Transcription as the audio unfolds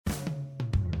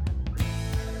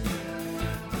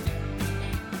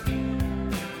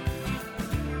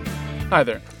Hi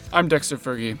there, I'm Dexter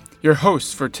Fergie, your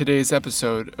host for today's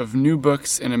episode of New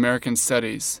Books in American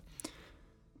Studies.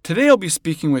 Today I'll be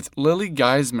speaking with Lily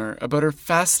Geismer about her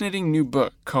fascinating new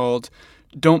book called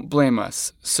Don't Blame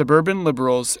Us, Suburban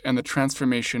Liberals and the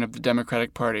Transformation of the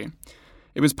Democratic Party.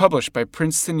 It was published by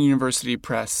Princeton University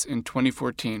Press in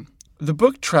 2014. The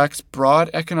book tracks broad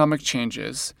economic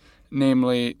changes,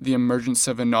 namely the emergence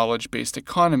of a knowledge-based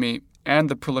economy and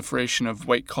the proliferation of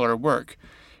white-collar work,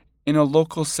 in a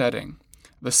local setting,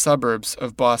 the suburbs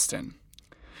of Boston.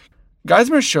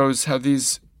 Geismer shows how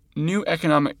these new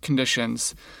economic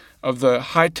conditions of the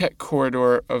high-tech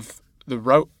corridor of the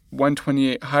Route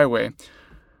 128 highway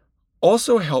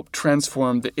also help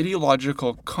transform the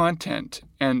ideological content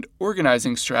and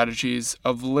organizing strategies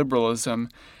of liberalism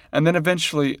and then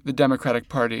eventually the Democratic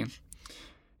Party.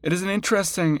 It is an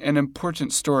interesting and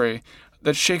important story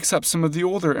that shakes up some of the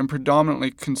older and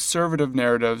predominantly conservative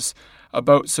narratives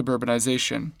about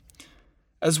suburbanization,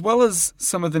 as well as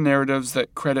some of the narratives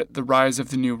that credit the rise of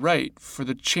the new right for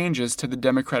the changes to the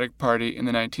Democratic Party in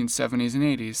the 1970s and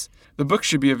 80s. The book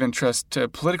should be of interest to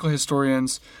political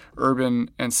historians,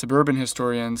 urban and suburban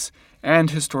historians,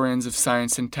 and historians of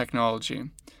science and technology.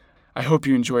 I hope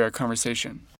you enjoy our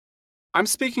conversation. I'm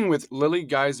speaking with Lily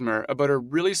Geismer about a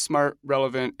really smart,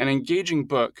 relevant, and engaging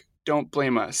book, Don't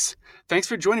Blame Us. Thanks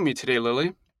for joining me today,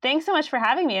 Lily. Thanks so much for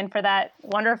having me and for that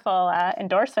wonderful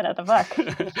endorsement of the book.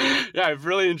 Yeah, I've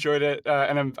really enjoyed it,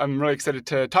 and I'm really excited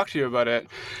to talk to you about it.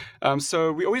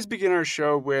 So we always begin our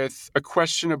show with a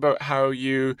question about how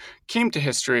you came to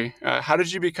history. How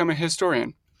did you become a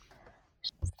historian?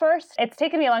 First, it's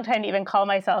taken me a long time to even call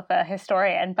myself a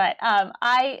historian, but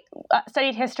I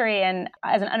studied history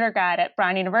as an undergrad at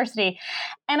Brown University,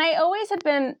 and I always had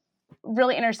been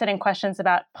really interested in questions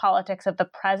about politics of the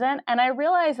present. And I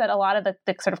realized that a lot of the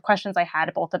sort of questions I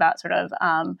had, both about sort of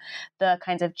the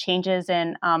kinds of changes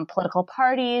in political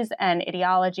parties and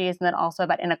ideologies, and then also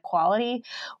about inequality,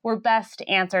 were best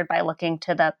answered by looking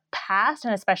to the past,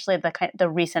 and especially the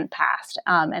recent past.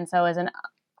 And so as an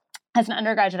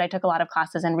undergraduate, I took a lot of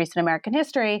classes in recent American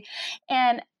history,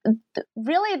 and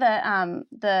really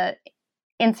the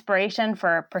inspiration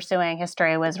for pursuing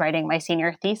history was writing my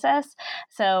senior thesis.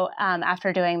 So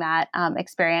after doing that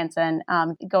experience and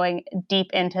going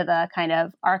deep into the kind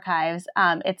of archives,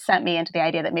 it sent me into the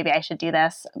idea that maybe I should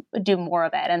do more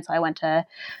of it. And so I went to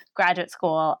graduate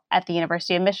school at the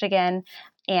University of Michigan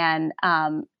and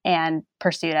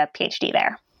pursued a PhD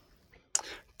there.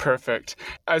 Perfect.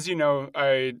 As you know,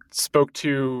 I spoke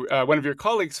to one of your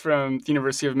colleagues from the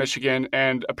University of Michigan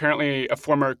and apparently a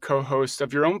former co-host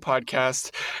of your own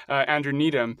podcast, Andrew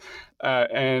Needham.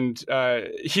 And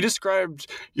he described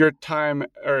his time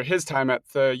at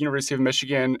the University of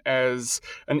Michigan as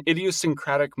an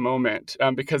idiosyncratic moment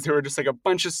because there were just like a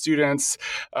bunch of students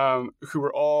who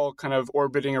were all kind of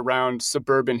orbiting around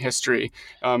suburban history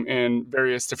in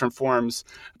various different forms.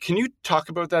 Can you talk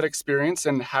about that experience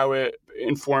and how it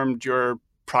informed your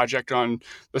project on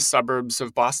the suburbs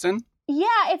of Boston? Yeah,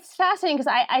 it's fascinating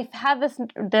because I have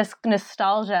this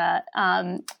nostalgia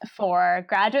for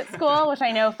graduate school, which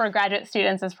I know for graduate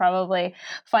students is probably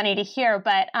funny to hear.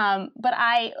 But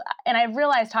I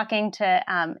realized talking to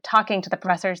the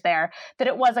professors there that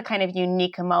it was a kind of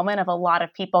unique moment of a lot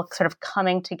of people sort of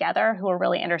coming together who were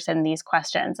really interested in these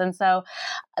questions. And so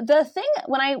the thing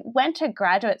when I went to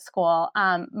graduate school,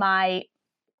 my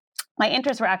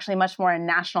interests were actually much more in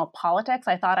national politics.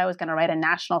 I thought I was going to write a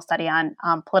national study on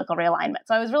political realignment.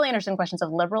 So I was really interested in questions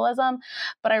of liberalism,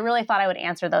 but I really thought I would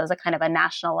answer those at kind of a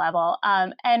national level.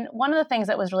 And one of the things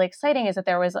that was really exciting is that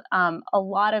there was a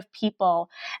lot of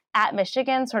people at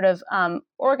Michigan sort of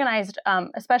organized,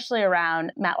 especially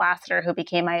around Matt Lassiter, who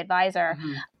became my advisor,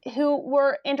 who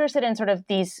were interested in sort of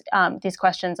these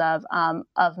questions of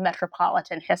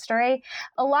metropolitan history.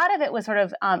 A lot of it was sort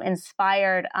of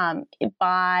inspired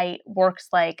by works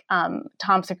like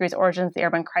Tom Sugrue Origins of the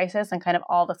Urban Crisis and kind of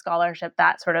all the scholarship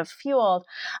that sort of fueled.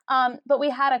 But we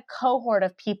had a cohort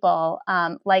of people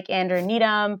like Andrew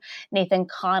Needham, Nathan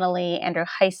Connolly, Andrew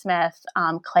Highsmith,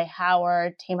 Clay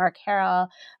Howard, Tamar Carroll,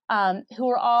 who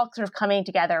were all sort of coming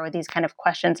together with these kind of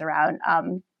questions around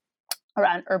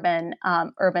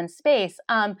urban space.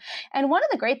 And one of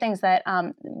the great things that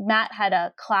Matt had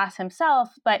a class himself,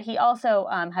 but he also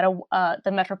had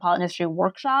the Metropolitan History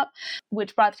Workshop,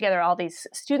 which brought together all these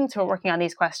students who were working on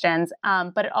these questions,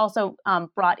 but it also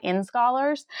brought in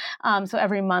scholars. So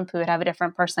every month we would have a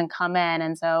different person come in.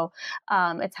 And so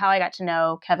it's how I got to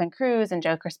know Kevin Cruz and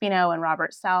Joe Crispino and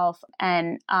Robert Self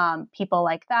and people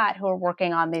like that who were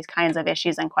working on these kinds of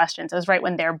issues and questions. It was right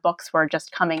when their books were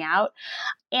just coming out.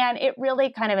 And it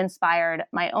really kind of inspired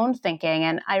my own thinking.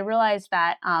 And I realized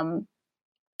that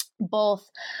both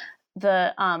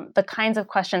the kinds of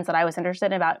questions that I was interested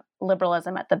in about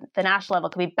liberalism at the national level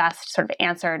could be best sort of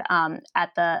answered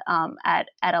at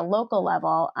a local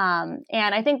level. And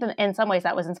I think that in some ways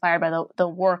that was inspired by the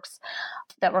works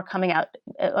that were coming out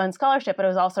on scholarship, but it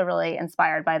was also really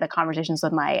inspired by the conversations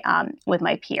with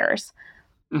my peers.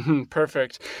 Mm-hmm,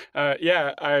 perfect. I'm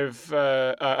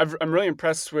really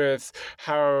impressed with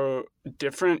how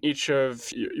different each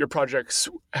of your projects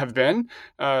have been.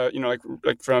 Like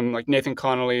from like Nathan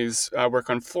Connolly's work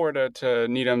on Florida to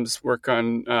Needham's work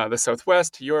on the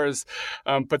Southwest to yours,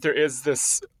 but there is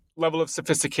this level of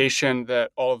sophistication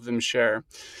that all of them share.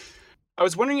 I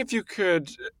was wondering if you could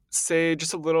say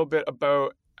just a little bit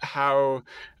about how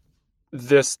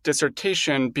this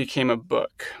dissertation became a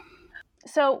book.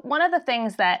 So one of the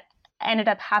things that ended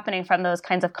up happening from those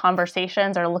kinds of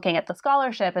conversations or looking at the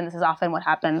scholarship, and this is often what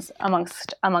happens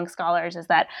among scholars, is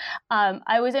that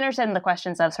I was interested in the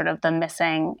questions of sort of the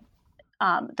missing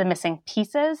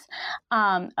pieces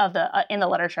of in the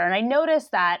literature, and I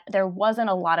noticed that there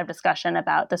wasn't a lot of discussion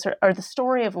about the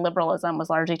story of liberalism was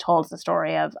largely told as the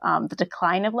story of the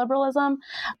decline of liberalism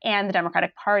and the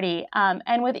Democratic Party,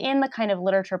 and within the kind of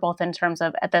literature, both in terms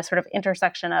of at the sort of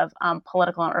intersection of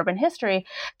political and urban history,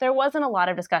 there wasn't a lot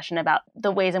of discussion about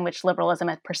the ways in which liberalism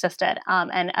had persisted,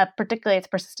 and particularly its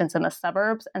persistence in the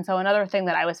suburbs. And so another thing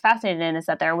that I was fascinated in is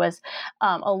that there was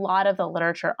a lot of the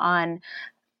literature on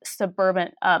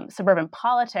suburban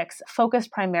politics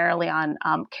focused primarily on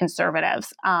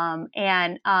conservatives,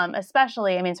 and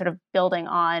especially, I mean, sort of building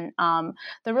on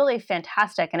the really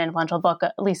fantastic and influential book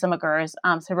Lisa McGurr's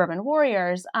Suburban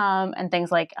Warriors, and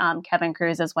things like Kevin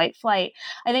Cruz's White Flight.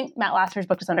 I think Matt Lasser's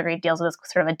book to some degree deals with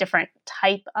this sort of a different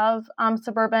type of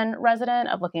suburban resident,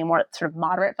 of looking more at sort of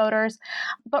moderate voters.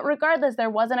 But regardless, there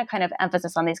wasn't a kind of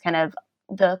emphasis on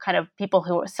the kind of people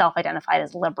who self-identified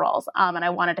as liberals. And I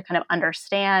wanted to kind of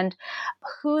understand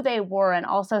who they were and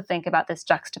also think about this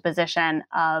juxtaposition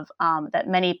of that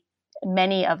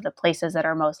many of the places that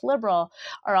are most liberal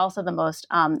are also the most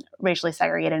racially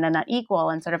segregated and unequal,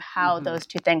 and sort of how those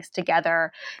two things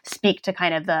together speak to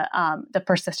kind of the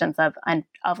persistence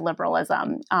of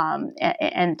liberalism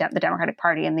and the Democratic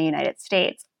Party in the United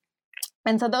States.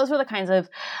 And so those were the kinds of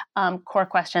core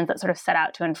questions that sort of set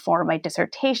out to inform my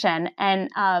dissertation.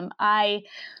 And I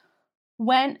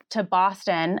went to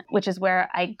Boston, which is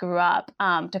where I grew up,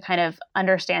 to kind of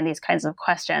understand these kinds of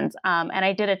questions. And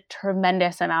I did a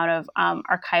tremendous amount of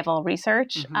archival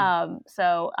research.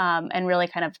 And really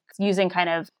kind of using kind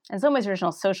of, in some ways,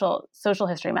 traditional social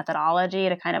history methodology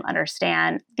to kind of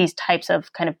understand these types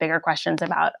of kind of bigger questions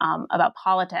about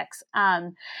politics.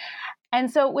 And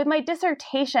so with my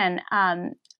dissertation,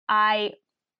 I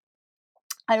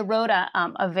wrote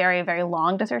a very, very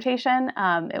long dissertation.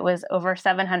 It was over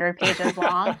 700 pages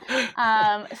long.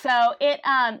 So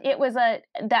it was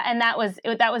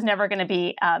that was never going to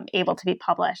be able to be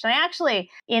published. And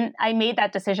I made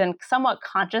that decision somewhat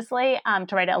consciously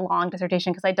to write a long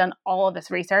dissertation because I'd done all of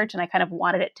this research and I kind of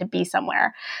wanted it to be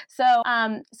somewhere. So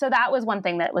that was one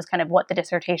thing that was kind of what the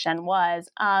dissertation was.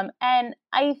 And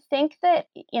I think that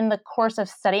in the course of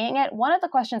studying it, one of the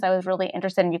questions I was really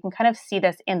interested in, you can kind of see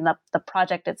this in the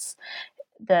project. It's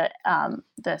the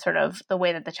sort of the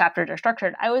way that the chapters are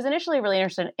structured. I was initially really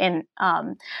interested in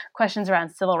questions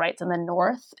around civil rights in the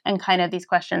North, and kind of these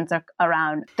questions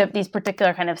around these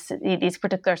particular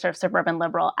sort of suburban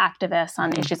liberal activists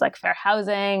on issues like fair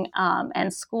housing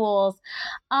and schools.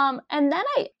 And then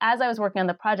as I was working on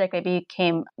the project, I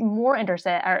became more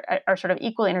interested, or sort of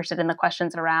equally interested in the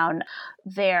questions around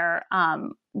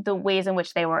the ways in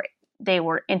which they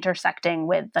were intersecting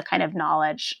with the kind of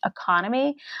knowledge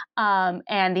economy,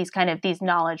 and these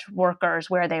knowledge workers,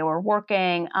 where they were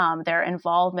working, their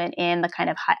involvement in the kind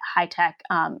of high tech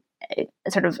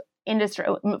sort of industry,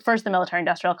 first the military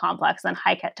industrial complex, then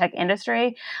high tech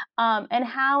industry, and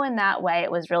how in that way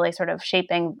it was really sort of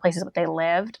shaping places where they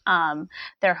lived,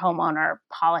 their homeowner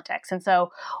politics. And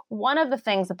so one of the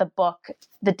things that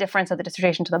the difference of the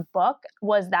dissertation to the book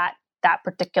was that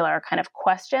particular kind of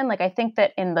question. Like, I think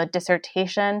that in the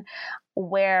dissertation,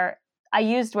 where I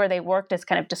used where they worked as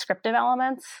kind of descriptive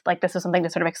elements, like this was something to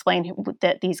sort of explain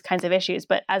these kinds of issues.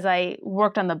 But as I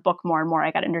worked on the book more and more,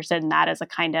 I got interested in that as a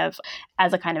kind of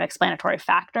explanatory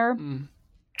factor.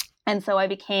 And so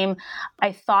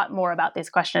I thought more about these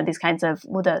questions, these kinds of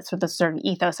the sort of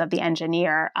ethos of the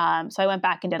engineer. So I went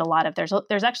back and did a lot of,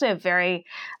 there's actually a very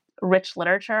rich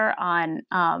literature on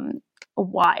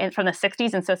why, from the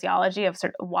 60s in sociology, of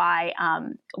sort of why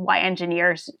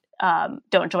engineers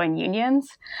don't join unions.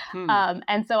 Hmm.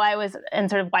 And so I was, and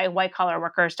sort of why white collar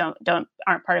workers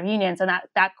aren't part of unions. And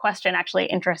that question actually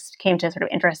came to sort of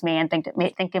interest me and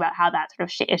think about how that sort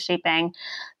of is shaping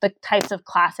the types of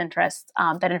class interests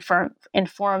that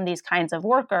inform these kinds of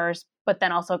workers, but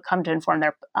then also come to inform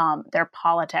their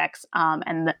politics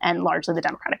and largely the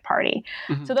Democratic Party.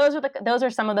 Mm-hmm. So those are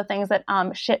some of the things that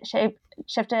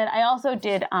shifted. I also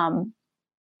did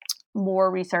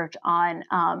more research on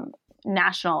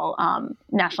national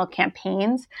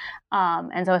campaigns,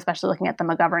 and so especially looking at the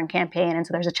McGovern campaign. And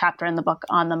so there's a chapter in the book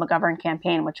on the McGovern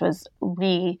campaign, which was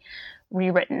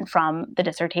rewritten from the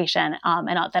dissertation,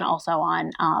 and then also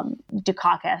on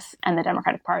Dukakis and the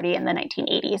Democratic Party in the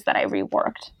 1980s that I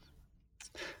reworked.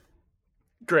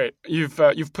 Great. You've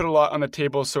put a lot on the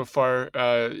table so far.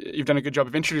 You've done a good job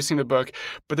of introducing the book,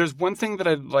 but there's one thing that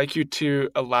I'd like you to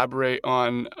elaborate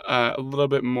on a little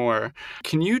bit more.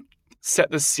 Can you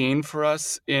set the scene for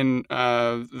us in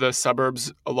the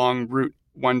suburbs along Route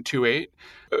 128?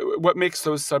 What makes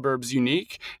those suburbs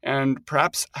unique, and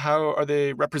perhaps how are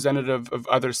they representative of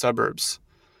other suburbs?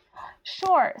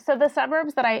 Sure. So the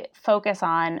suburbs that I focus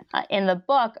on in the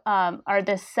book are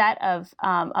this set of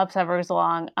suburbs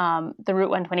along the Route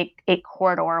 128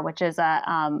 corridor, which is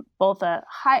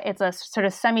it's a sort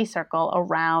of semicircle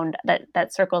around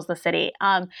that circles the city.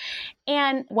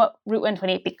 And what Route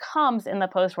 128 becomes in the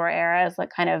post-war era is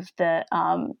like kind of the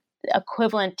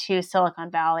equivalent to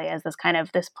Silicon Valley as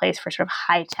this place for sort of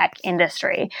high tech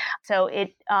industry. So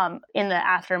it in the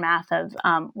aftermath of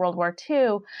World War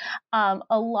II,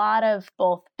 a lot of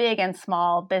both big and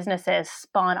small businesses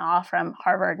spawn off from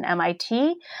Harvard and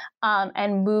MIT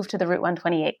and moved to the Route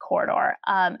 128 corridor.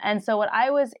 And so what I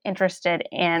was interested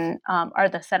in are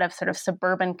the set of sort of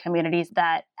suburban communities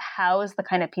that house the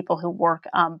kind of people who work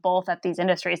both at these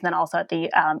industries and then also at the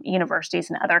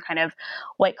universities and other kind of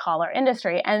white collar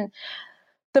industry. And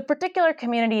the particular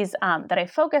communities that I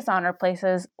focus on are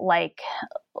places like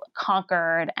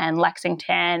Concord and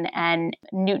Lexington and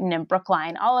Newton and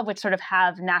Brookline, all of which sort of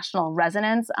have national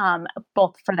resonance,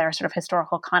 both for their sort of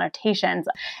historical connotations.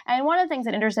 And one of the things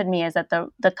that interested me is that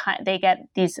they get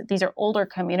these are older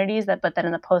communities but then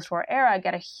in the post-war era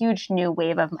get a huge new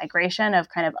wave of migration of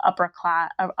kind of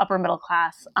upper middle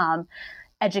class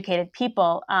educated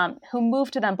people who move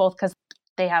to them both because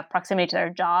they have proximity to their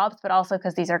jobs, but also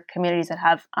because these are communities that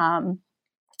have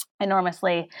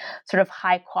enormously sort of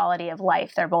high quality of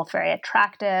life. They're both very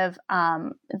attractive,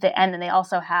 and then they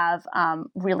also have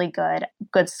really good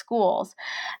schools,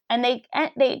 and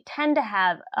they tend to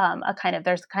have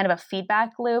there's kind of a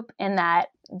feedback loop in that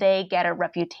they get a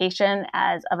reputation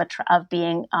of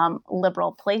being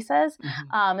liberal places,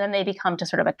 then they become to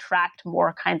sort of attract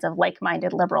more kinds of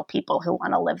like-minded liberal people who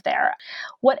want to live there.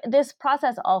 What this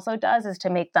process also does is to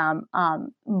make them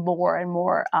more and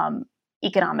more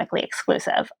economically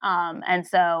exclusive. And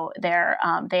so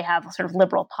they have sort of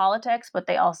liberal politics, but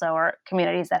they also are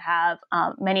communities that have,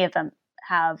 many of them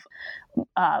have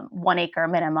 1 acre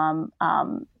minimum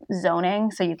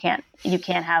zoning. So you can't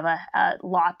have a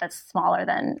lot that's smaller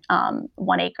than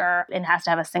 1 acre. It has to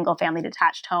have a single family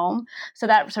detached home. So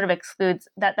that sort of excludes,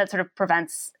 that sort of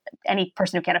prevents any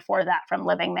person who can't afford that from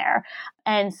living there.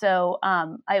 And so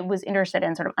I was interested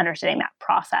in sort of understanding that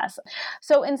process.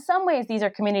 So in some ways, these are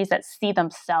communities that see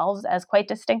themselves as quite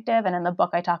distinctive. And in the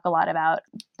book, I talk a lot about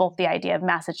both the idea of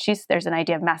Massachusetts. There's an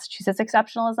idea of Massachusetts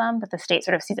exceptionalism, that the state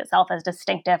sort of sees itself as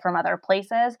distinctive from other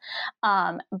places,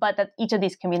 but that each of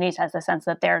these communities has the sense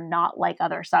that they're not like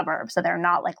other suburbs. So they're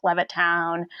not like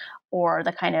Levittown or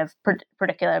the kind of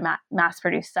particular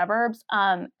mass-produced suburbs.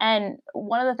 And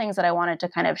one of the things that I wanted to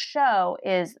kind of show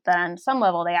is that on some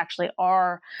level, they actually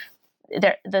are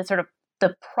the sort of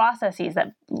the processes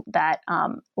that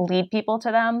lead people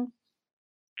to them,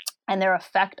 and their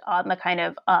effect on the kind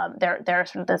of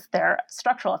their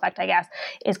structural effect, I guess,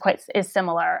 is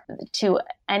similar to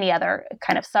any other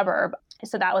kind of suburb.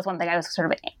 So that was one thing I was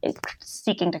sort of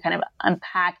seeking to kind of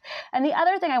unpack. And the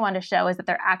other thing I wanted to show is that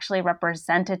they're actually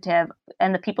representative,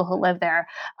 and the people who live there,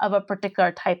 of a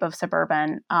particular type of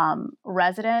suburban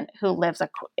resident who lives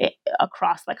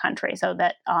across the country. So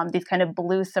that these kind of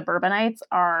blue suburbanites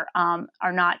are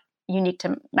not unique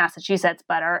to Massachusetts,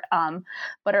 but are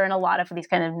in a lot of these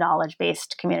kind of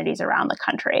knowledge-based communities around the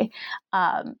country,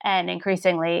 and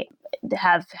increasingly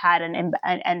have had and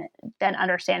then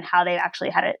understand how they've actually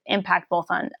had an impact both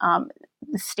on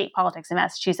the state politics in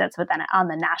Massachusetts, but then on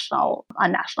national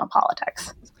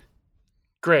politics.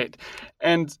 Great.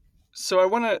 And so I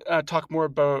want to talk more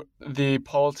about the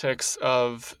politics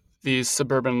of these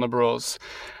suburban liberals.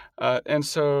 And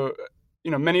so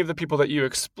many of the people that you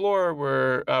explore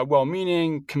were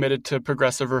well-meaning, committed to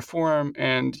progressive reform,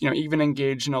 and even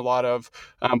engaged in a lot of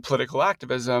political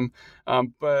activism.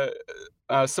 But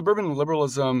suburban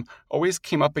liberalism always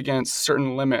came up against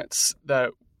certain limits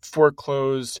that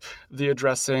foreclosed the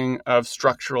addressing of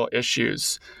structural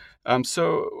issues.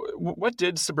 So what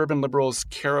did suburban liberals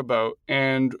care about,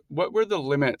 and what were the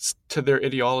limits to their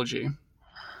ideology?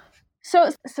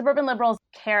 So suburban liberals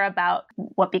care about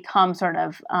what becomes sort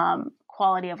of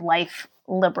quality of life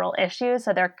liberal issues.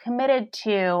 So they're committed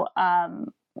to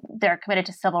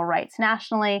civil rights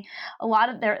nationally. A lot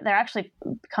of they're actually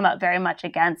come out very much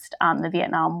against the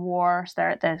Vietnam War.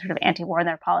 So they're sort of anti-war in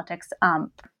their politics.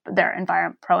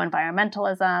 They're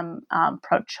pro-environmentalism,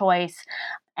 pro-choice.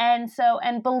 And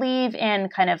believe in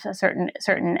kind of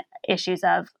certain issues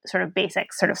of sort of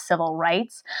basic sort of civil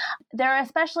rights. They're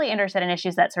especially interested in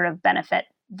issues that sort of benefit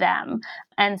them.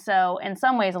 And so in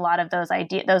some ways, a lot of those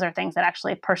are things that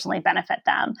actually personally benefit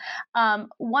them.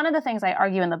 One of the things I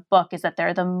argue in the book is that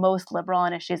they're the most liberal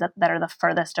on issues that are the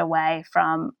furthest away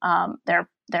from their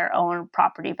own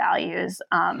property values.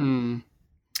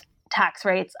 Tax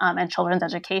rates and children's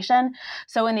education.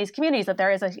 So in these communities, that there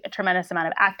is a tremendous amount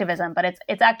of activism, but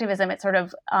it's activism. It's sort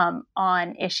of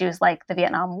on issues like the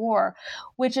Vietnam War,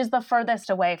 which is the furthest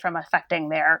away from affecting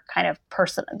their kind of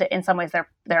in some ways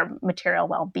their material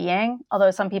well-being.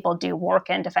 Although some people do work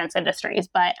in defense industries,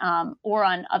 but or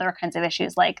on other kinds of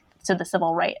issues like the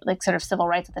civil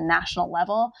rights at the national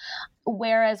level.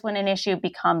 Whereas when an issue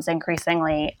becomes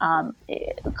increasingly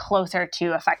closer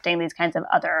to affecting these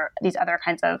other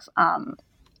kinds of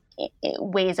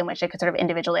ways in which it could sort of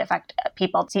individually affect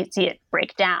people, to see it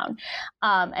break down.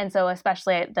 And so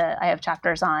especially I have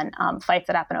chapters on fights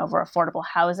that happen over affordable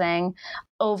housing,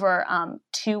 over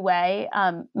two-way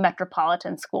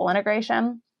metropolitan school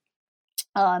integration.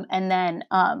 And then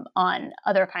on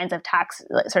other kinds of tax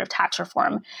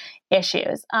reform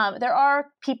issues. There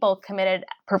are people committed,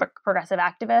 progressive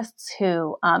activists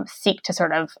who seek to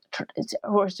sort of,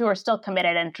 who are still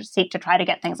committed and seek to try to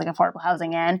get things like affordable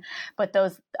housing in, but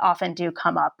those often do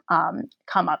come up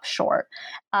short.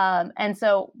 And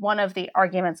so one of the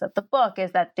arguments of the book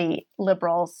is that the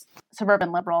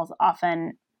suburban liberals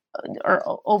often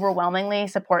or overwhelmingly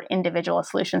support individual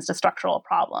solutions to structural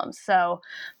problems. So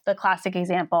the classic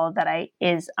example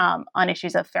is on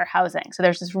issues of fair housing. So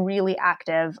there's this really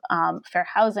active fair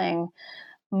housing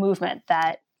movement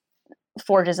that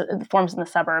forms in the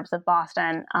suburbs of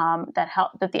Boston and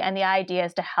the idea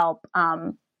is to help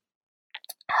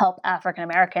African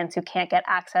Americans who can't get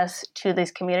access to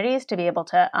these communities to be able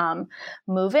to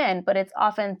move in. But it's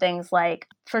often things like,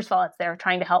 first of all, they're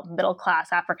trying to help middle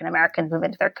class African Americans move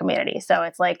into their community. So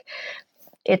it's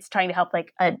trying to help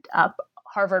like a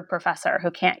Harvard professor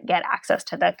who can't get access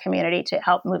to the community to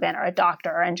help move in, or a doctor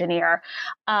or engineer.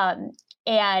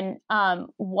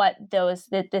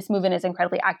 This movement is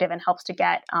incredibly active and helps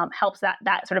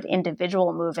that sort of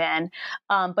individual move in,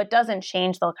 but doesn't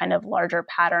change the kind of larger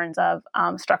patterns of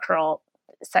structural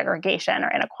segregation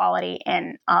or inequality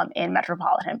in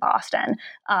metropolitan Boston.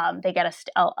 They get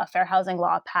a fair housing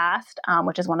law passed,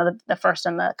 which is one of the first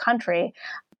in the country,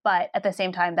 but at the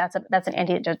same time, that's an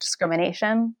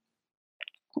anti-discrimination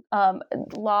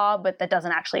law, but that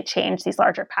doesn't actually change these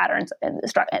larger patterns and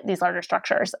these larger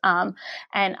structures. And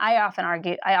I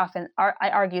argue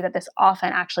that this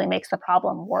often actually makes the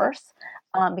problem worse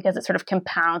because it sort of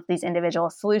compounds these individual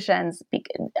solutions.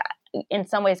 In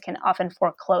some ways, can often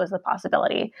foreclose the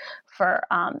possibility for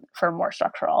more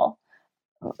structural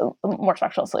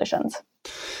solutions.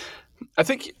 I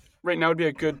think right now would be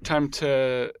a good time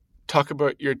to talk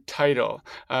about your title.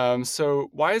 So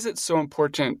why is it so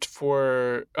important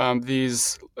for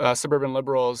these suburban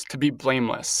liberals to be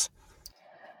blameless?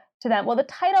 To them, well, the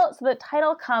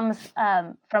title comes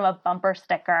from a bumper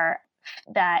sticker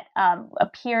that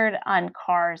appeared on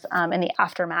cars in the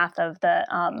aftermath of the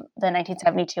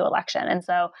 1972 election. And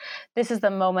so this is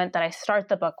the moment that I start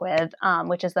the book with,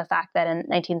 which is the fact that in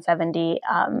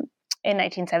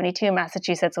 1972,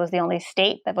 Massachusetts was the only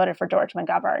state that voted for George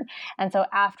McGovern. And so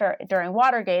during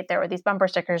Watergate, there were these bumper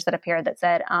stickers that appeared that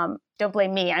said, "Don't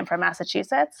blame me, I'm from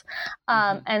Massachusetts."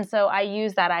 And so I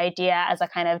use that idea as a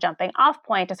kind of jumping off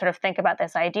point to sort of think about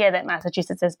this idea that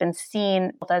Massachusetts has been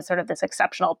seen as sort of this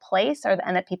exceptional place,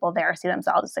 and that people there see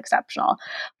themselves as exceptional.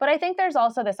 But I think there's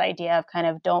also this idea of kind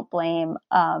of don't blame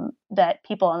that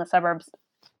people in the suburbs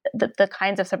the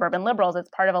kinds of suburban liberals, it's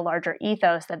part of a larger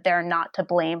ethos that they're not to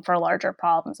blame for larger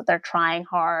problems, that they're trying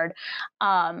hard,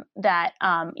 that,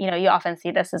 you often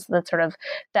see this as the sort of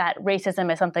that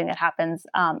racism is something that happens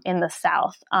in the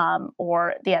South,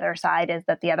 or the other side is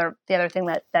that the other thing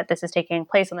that this is taking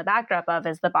place on the backdrop of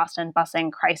is the Boston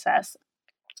busing crisis.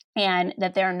 And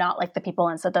that they're not like the people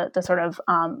in the sort of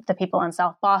the people in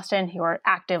South Boston who are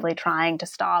actively trying to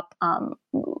stop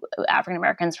African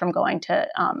Americans from going to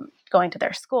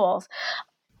their schools.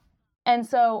 And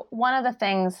so one of the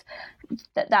things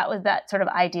that was that sort of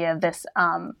idea of this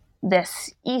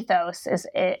this ethos is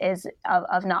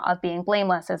of being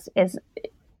blameless is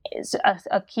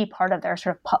a key part of their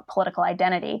sort of political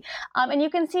identity. And you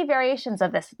can see variations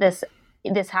of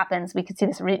this happens. We can see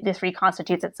this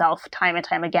reconstitutes itself time and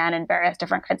time again in various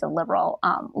different kinds of liberal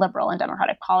and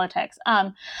democratic politics.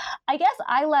 I guess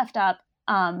I left up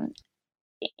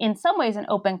in some ways an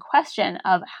open question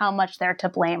of how much they're to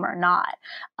blame or not.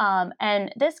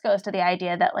 And this goes to the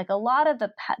idea that like a lot of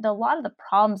the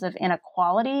problems of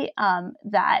inequality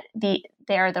that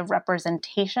they're the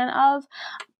representation of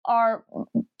are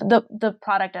the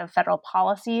product of federal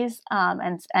policies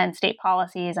and state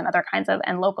policies and other kinds of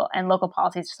and local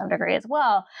policies to some degree as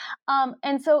well.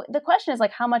 And so the question is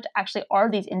like, how much actually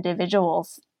are these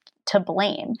individuals to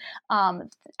blame?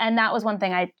 And that was one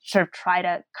thing I sort of try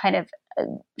to kind of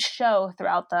show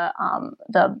throughout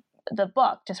the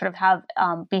book, to sort of have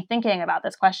be thinking about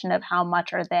this question of how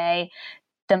much are they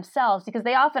themselves, because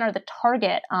they often are the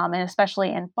target, and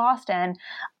especially in Boston,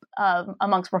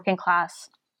 amongst working class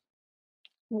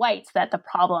whites, that the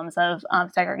problems of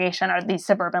segregation are these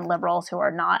suburban liberals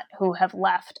who have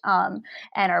left and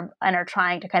are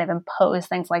trying to kind of impose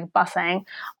things like busing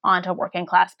onto working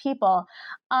class people.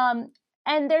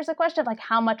 And there's a question of like,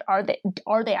 how much are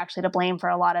they actually to blame for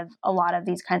a lot of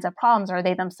these kinds of problems? Are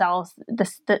they themselves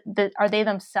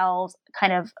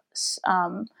kind of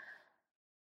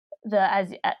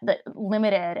the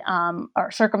limited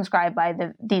or circumscribed by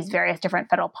these various different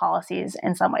federal policies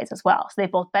in some ways as well? So they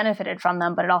both benefited from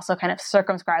them, but it also kind of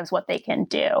circumscribes what they can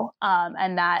do.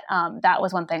 And that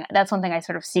was one thing. That's one thing I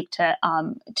sort of seek to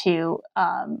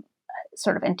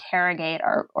sort of interrogate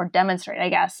or demonstrate, I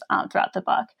guess, throughout the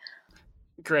book.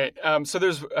 Great. So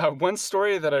there's one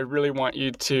story that I really want you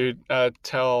to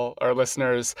tell our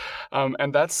listeners,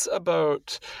 and that's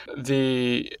about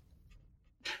the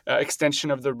extension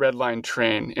of the Red Line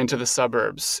train into the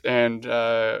suburbs, and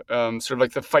sort of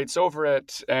like the fights over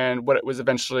it and what it was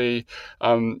eventually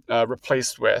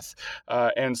replaced with.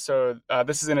 And so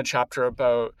this is in a chapter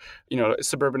about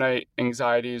suburbanite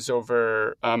anxieties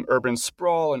over urban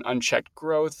sprawl and unchecked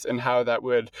growth, and how that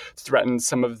would threaten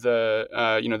some of the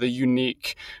the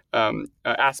unique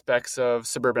aspects of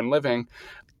suburban living.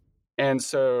 And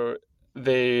so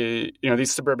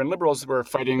these suburban liberals were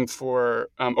fighting for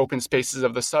open spaces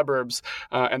of the suburbs,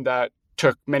 and that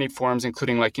took many forms,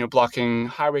 including blocking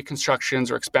highway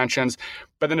constructions or expansions,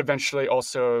 but then eventually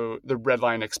also the Red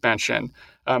Line expansion.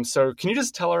 So can you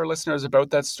just tell our listeners about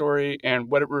that story and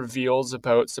what it reveals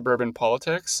about suburban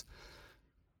politics?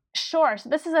 Sure. So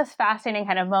this is a fascinating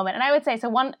kind of moment. And I would say,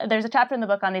 there's a chapter in the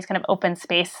book on these kind of open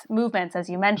space movements, as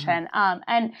you mentioned,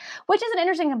 and which is an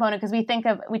interesting component because we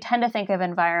tend to think of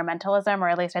environmentalism, or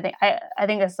at least I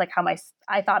think this is like how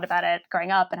I thought about it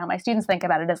growing up, and how my students think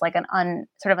about it as like an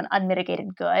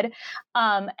unmitigated good.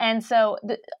 And so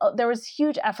there was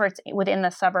huge efforts within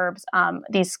the suburbs,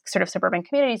 these sort of suburban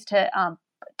communities to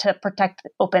protect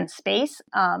open space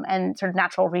and sort of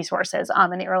natural resources in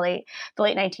the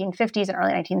late 1950s and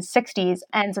early 1960s.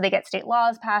 And so they get state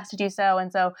laws passed to do so.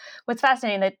 And so what's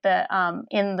fascinating that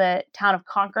in the town of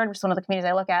Concord, which is one of the communities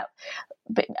I look at,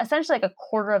 essentially like a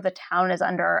quarter of the town is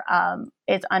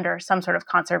under some sort of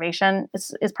conservation,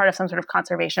 is part of some sort of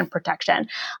conservation protection.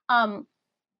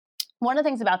 One of the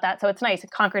things about that, so it's nice,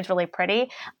 Concord's really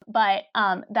pretty, but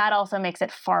that also makes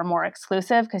it far more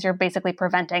exclusive because you're basically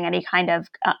preventing any kind of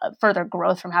further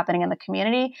growth from happening in the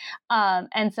community.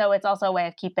 And so it's also a way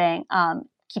of keeping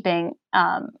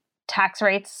tax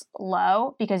rates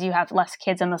low because you have less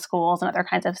kids in the schools and other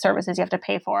kinds of services you have to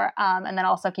pay for, and then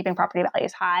also keeping property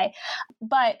values high.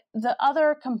 But the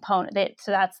other component,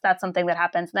 so that's something that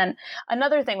happens. And then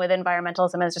another thing with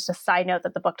environmentalism is just a side note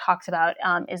that the book talks about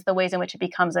is the ways in which it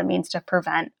becomes a means to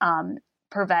prevent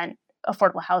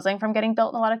affordable housing from getting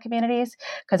built in a lot of communities,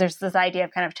 because there's this idea of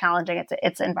kind of challenging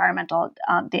its environmental,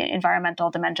 the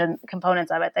environmental dimension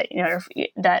components of it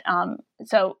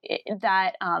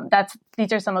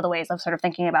these are some of the ways of sort of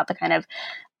thinking about the kind of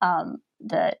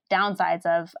the downsides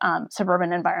of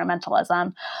suburban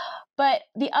environmentalism. But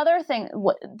the other thing,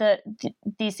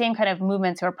 these same kind of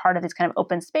movements who are part of these kind of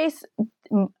open space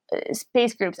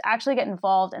space groups actually get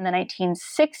involved in the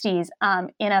 1960s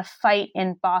in a fight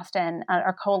in Boston,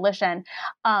 or coalition,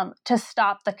 to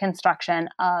stop the construction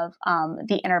of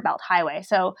the Inner Belt Highway.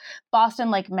 So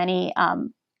Boston, like many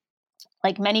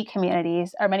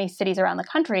communities or many cities around the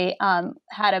country,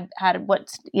 had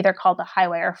what's either called the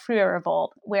highway or freeway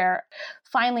revolt, where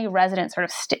finally residents sort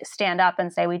of stand up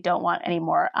and say, we don't want any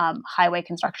more highway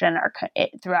construction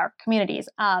through our communities.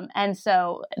 And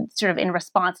so sort of in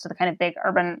response to the kind of big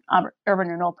urban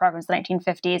renewal programs of the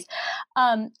 1950s.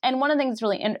 And one of the things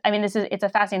really, it's a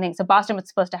fascinating thing. So Boston was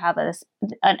supposed to have a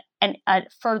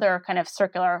further kind of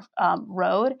circular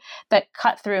road that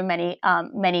cut through many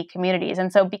communities.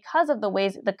 And so because of the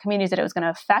communities that it was going to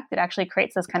affect, it actually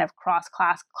creates this kind of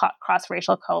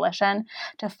cross-racial coalition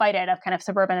to fight it, of kind of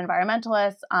suburban environmentalists,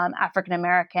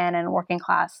 African-American and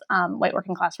white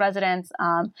working class residents.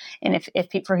 And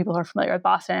for people who are familiar with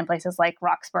Boston, in places like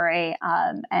Roxbury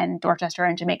and Dorchester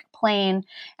and Jamaica Plain,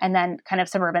 and then kind of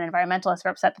suburban environmentalists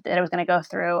were upset that it was going to go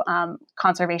through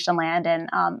conservation land in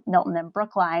Milton and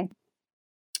Brookline.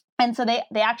 And so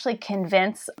they actually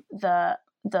convince the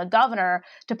governor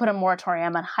to put a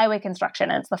moratorium on highway construction.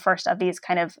 And it's the first of these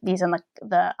in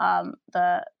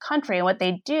the country. And what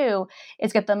they do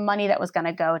is get the money that was going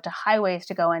to go to highways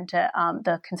to go into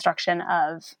the construction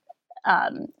of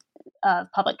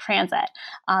public transit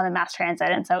and mass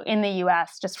transit. And so in the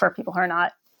U.S., just for people who are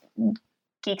not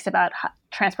geeks about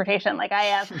transportation like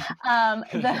I am,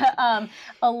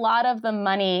 a lot of the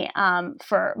money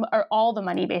all the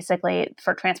money basically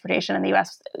for transportation in the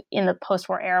U.S. in the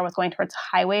post-war era was going towards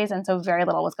highways, and so very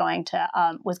little was going to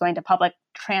public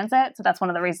transit. So that's one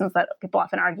of the reasons that people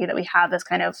often argue that we have this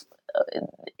kind of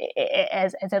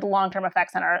as had long-term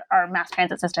effects on our mass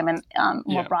transit system and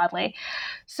more broadly.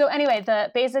 So anyway,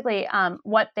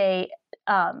 what they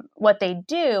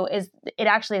do is it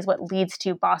actually is what leads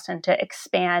to Boston to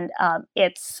expand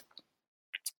its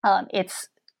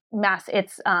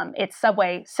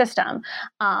subway system,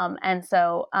 and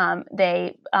so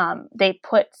they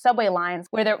put subway lines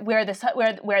where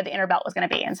the Inner Belt was going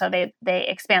to be, and so they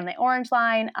expand the Orange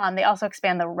Line. They also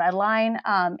expand the Red Line,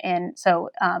 and so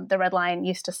the Red Line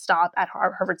used to stop at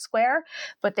Harvard Square,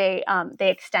 but they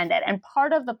extend it. And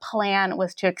part of the plan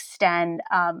was to extend.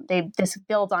 This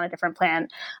builds on a different plan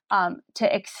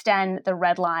to extend the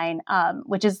Red Line,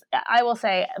 which is, I will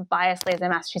say, biasedly as a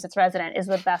Massachusetts resident, is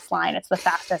the best line. It's the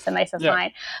fastest and nicest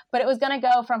line, but it was going to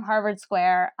go from Harvard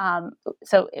Square.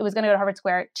 So it was going to go to Harvard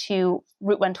Square to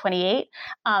Route 128,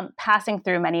 passing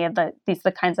through many of the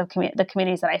kinds of the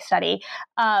communities that I study.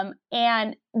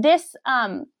 And this,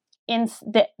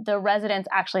 the residents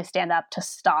actually stand up to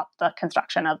stop the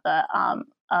construction of the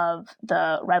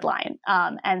Red Line.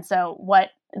 And so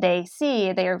what they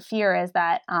see, their fear is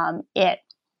that it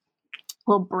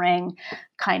will bring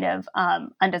kind of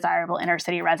undesirable inner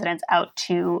city residents out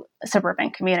to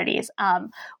suburban communities.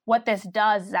 What this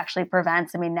does is actually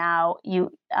prevents. Now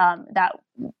that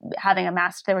having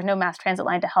there was no mass transit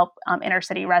line to help inner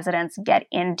city residents get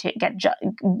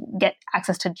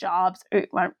access to jobs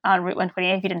on Route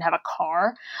 128 if you didn't have a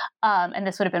car, and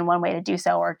this would have been one way to do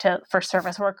so, or for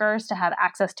service workers to have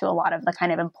access to a lot of the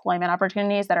kind of employment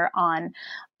opportunities that are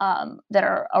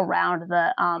around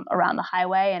the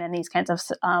highway and in these kinds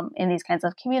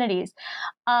of communities.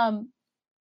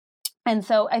 And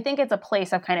so I think it's a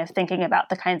place of kind of thinking about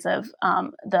the kind of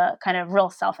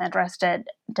real self-interested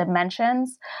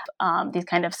dimensions, these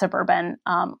kind of suburban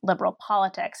liberal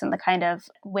politics, and the kind of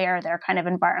where their kind of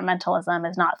environmentalism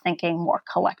is not thinking more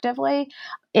collectively.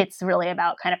 It's really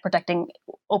about kind of protecting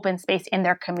open space in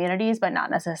their communities, but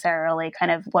not necessarily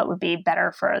kind of what would be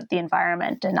better for the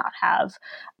environment to not have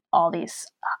all these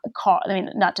cars.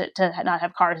 Not to not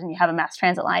have cars and you have a mass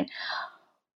transit line.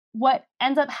 What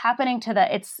ends up happening to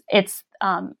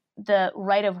the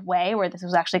right of way where this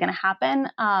was actually going to happen,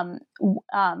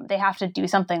 they have to do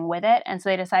something with it, and so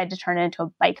they decided to turn it into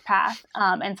a bike path.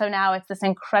 And so now it's this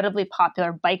incredibly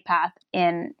popular bike path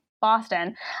in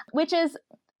Boston, which is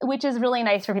really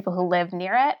nice for people who live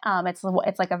near it. It's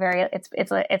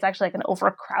actually like an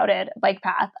overcrowded bike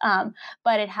path,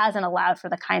 but it hasn't allowed for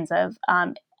the kinds of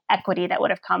equity that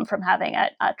would have come from having a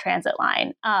transit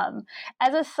line.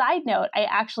 As a side note, I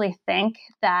actually think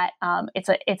that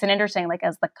it's an interesting, like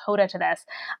as the coda to this,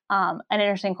 an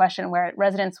interesting question where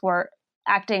residents were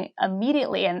acting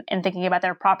immediately and thinking about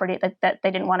their property, that they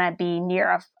didn't want to be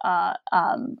near a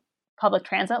public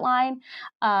transit line.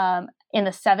 In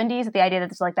the 70s, the idea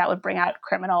that would bring out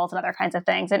criminals and other kinds of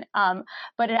things. And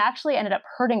but it actually ended up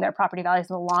hurting their property values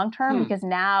in the long term, because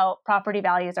now property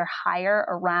values are higher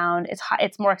around,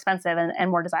 it's more expensive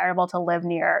and more desirable to live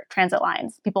near transit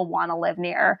lines. People want to live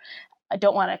near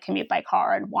don't want to commute by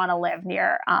car and want to live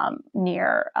near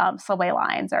subway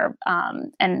lines or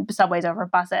and subways over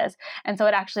buses. And so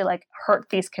it actually like hurt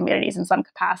these communities in some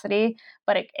capacity,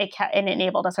 but it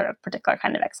enabled a sort of particular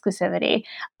kind of exclusivity.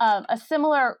 A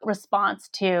similar response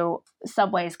to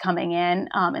subways coming in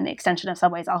and the extension of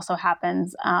subways also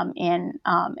happens in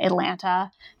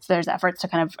Atlanta. So there's efforts to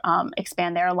kind of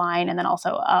expand their line, and then also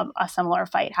a similar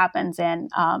fight happens in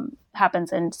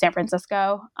San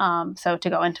Francisco. So to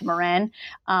go into Marin,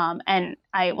 and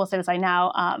I will say this: I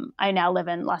now live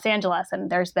in Los Angeles, and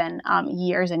there's been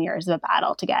years and years of a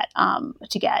battle to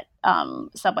get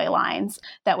subway lines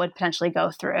that would potentially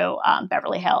go through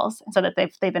Beverly Hills, so that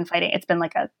they've been fighting. It's been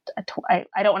like I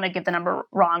don't want to give the number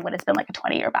wrong, but it's been like a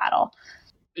 20-year battle.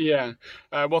 Yeah.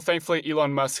 Well, thankfully,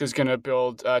 Elon Musk is going to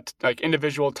build like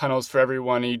individual tunnels for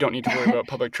everyone, and you don't need to worry about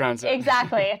public transit.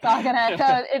 Exactly. It's all going to,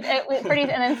 so it pretty,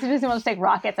 and then soon we'll just take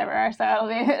rockets everywhere. So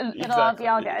it'll all be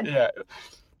all good. Yeah.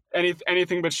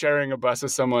 Anything but sharing a bus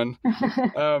with someone.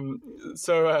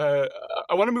 So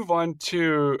I want to move on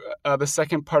to the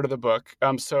second part of the book.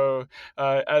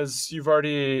 As you've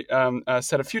already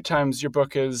said a few times, your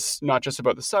book is not just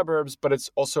about the suburbs, but it's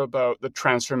also about the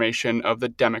transformation of the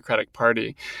Democratic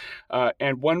Party.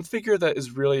 And one figure that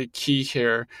is really key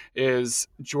here is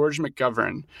George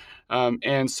McGovern.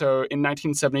 And so in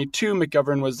 1972,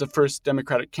 McGovern was the first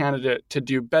Democratic candidate to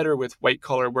do better with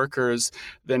white-collar workers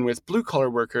than with blue-collar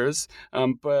workers.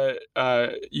 But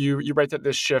you write that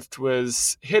this shift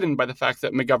was hidden by the fact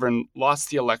that McGovern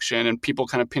lost the election, and people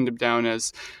kind of pinned him down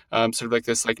as sort of like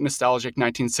this like nostalgic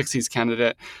 1960s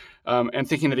candidate, and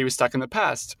thinking that he was stuck in the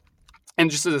past. And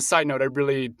just as a side note, I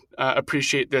really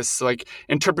appreciate this like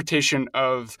interpretation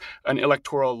of an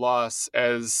electoral loss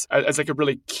as like a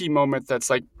really key moment that's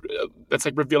like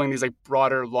revealing these like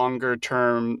broader, longer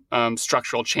term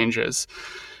structural changes.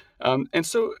 And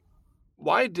so,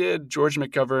 why did George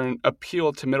McGovern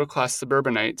appeal to middle class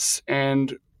suburbanites,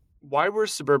 and why were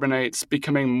suburbanites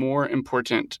becoming more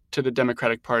important to the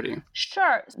Democratic Party?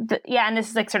 Sure. And this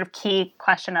is like sort of key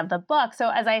question of the book. So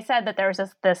as I said, that there was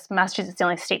this Massachusetts the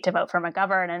only state to vote for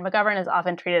McGovern, and McGovern is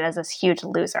often treated as this huge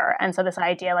loser. And so this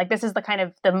idea, like this is the kind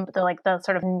of the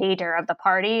sort of nadir of the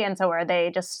party, and so where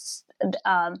they just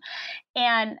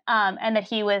and that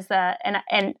he was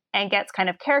and gets kind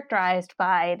of characterized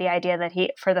by the idea that he,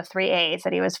 for the 3 A's,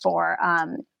 that he was for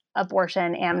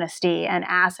abortion, amnesty, and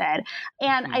acid.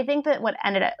 And I think that what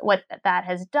that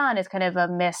has done is kind of a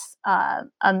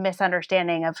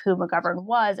misunderstanding of who McGovern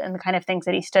was and the kind of things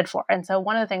that he stood for. And so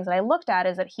one of the things that I looked at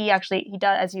is that he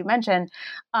does, as you mentioned,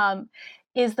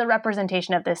 is the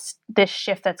representation of this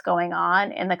shift that's going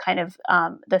on in the kind of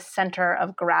the center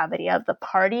of gravity of the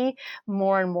party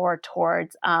more and more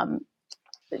towards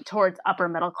upper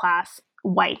middle class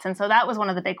whites. And so that was one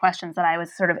of the big questions that I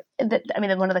was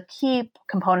one of the key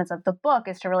components of the book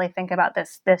is to really think about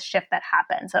this shift that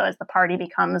happened. So as the party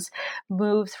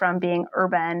moves from being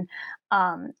urban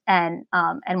and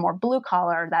more blue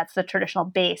collar, that's the traditional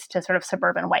base, to sort of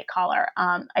suburban white collar.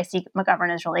 I see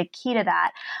McGovern is really key to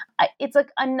that. It's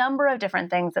like a number of different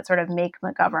things that sort of make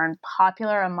McGovern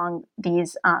popular among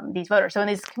these voters. So in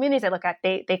these communities I look at,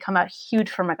 they come out huge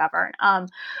for McGovern.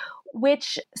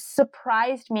 Which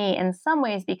surprised me in some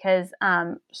ways because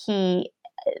if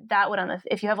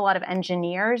you have a lot of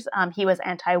engineers, he was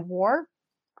anti-war.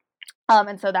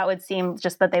 And so that would seem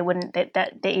just that they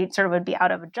sort of would be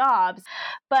out of jobs.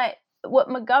 But what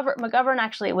McGovern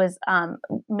actually was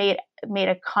made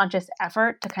a conscious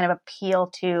effort to kind of appeal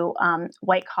to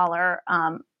white collar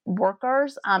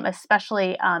workers,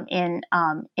 especially in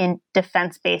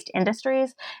defense-based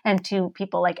industries, and to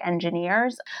people like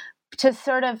engineers,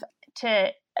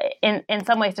 in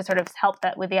some ways to sort of help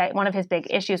that with one of his big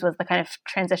issues was the kind of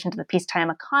transition to the peacetime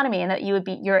economy, and that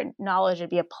your knowledge would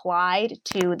be applied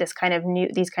to these kinds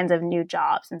of new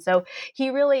jobs. And so he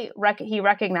really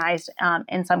recognized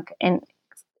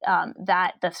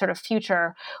that the sort of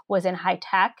future was in high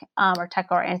tech or tech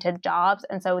oriented jobs.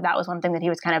 And so that was one thing that he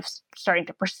was kind of starting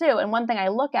to pursue. And one thing I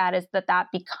look at is that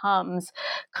becomes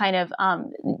kind of,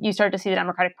 you start to see the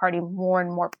Democratic Party more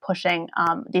and more pushing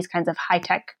these kinds of high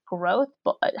tech growth,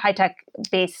 high tech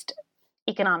based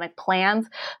economic plans,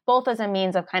 both as a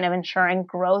means of kind of ensuring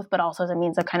growth, but also as a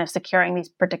means of kind of securing these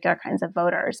particular kinds of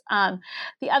voters.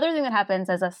 The other thing that happens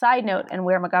as a side note, and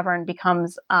where McGovern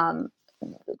becomes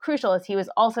crucial, is he was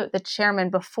also the chairman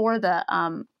before the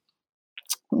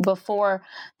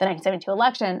 1972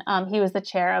 election. He was the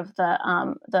chair of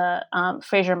the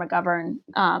Fraser McGovern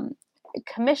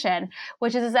Commission,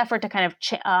 which is this effort to kind of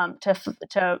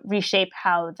to reshape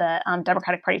how the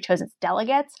Democratic Party chose its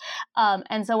delegates.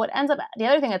 And so what ends up, the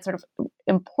other thing that's sort of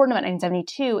important about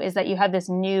 1972 is that you have this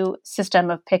new system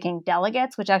of picking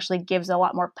delegates, which actually gives a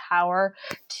lot more power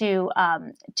to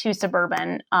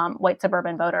suburban white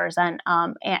suburban voters, and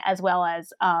as well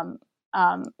as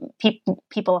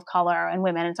people of color and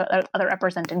women and so other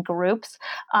represented groups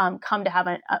come to have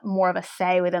more of a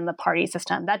say within the party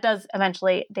system. That does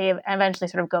eventually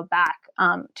sort of go back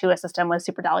to a system with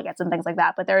superdelegates and things like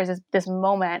that. But there is this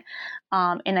moment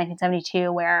in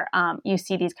 1972 where you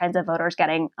see these kinds of voters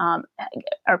getting,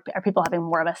 or people having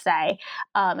more of a say.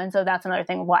 And so that's another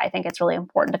thing why I think it's really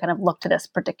important to kind of look to this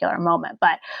particular moment.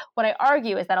 But what I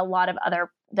argue is that a lot of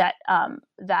other,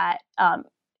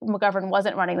 McGovern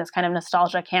wasn't running this kind of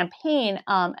nostalgia campaign,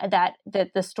 that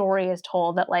the story is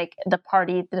told that like the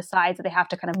party decides that they have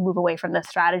to kind of move away from this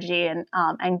strategy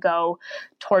and go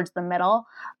towards the middle.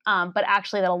 But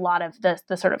actually that a lot of the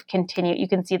sort of you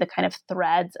can see the kind of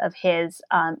threads of his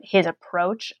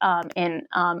approach in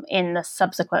the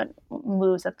subsequent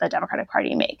moves that the Democratic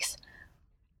Party makes.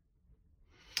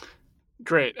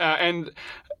 Great. And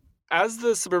as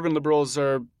the suburban liberals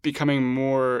are becoming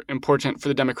more important for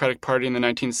the Democratic Party in the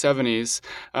 1970s,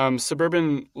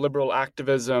 suburban liberal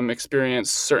activism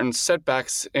experienced certain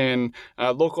setbacks in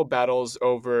local battles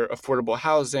over affordable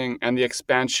housing and the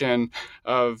expansion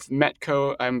of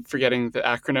METCO. I'm forgetting the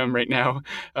acronym right now,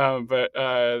 but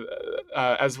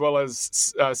as well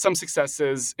as some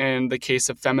successes in the case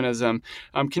of feminism.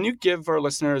 Can you give our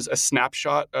listeners a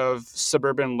snapshot of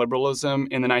suburban liberalism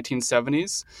in the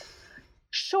 1970s?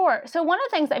 Sure. So one of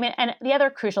the things, and the other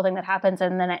crucial thing that happens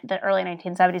in the early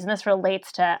 1970s, and this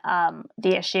relates to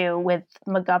the issue with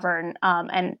McGovern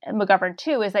and McGovern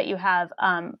too, is that you have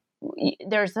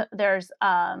there's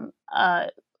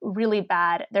really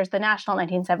bad. There's the national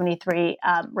 1973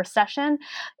 recession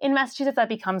in Massachusetts that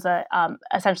becomes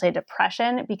essentially a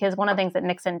depression, because one of the things that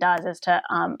Nixon does is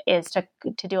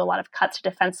to do a lot of cuts to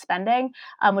defense spending,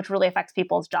 which really affects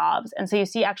people's jobs. And so you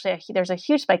see actually there's a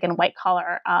huge spike in white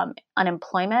collar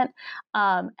unemployment,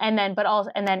 and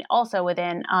then also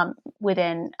within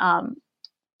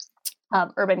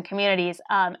urban communities.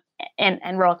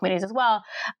 And rural communities as well.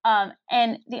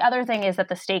 And the other thing is that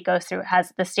the state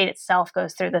itself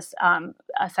goes through this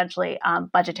essentially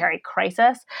budgetary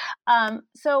crisis.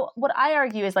 So what I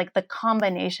argue is like the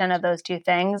combination of those two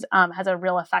things has a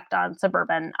real effect on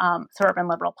suburban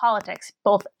liberal politics.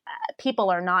 Both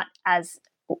people are not as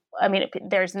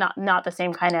there's not the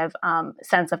same kind of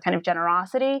sense of kind of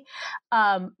generosity,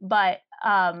 but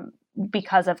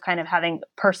because of kind of having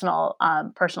personal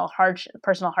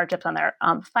hardships on their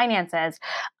finances.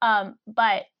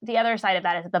 But the other side of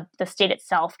that is that the state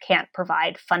itself can't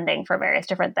provide funding for various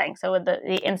different things. So with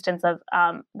the instance of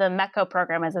the METCO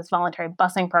program is this voluntary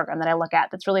busing program that I look at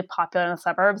that's really popular in the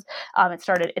suburbs.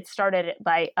 It started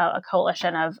by a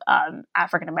coalition of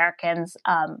African Americans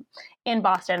in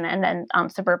Boston, and then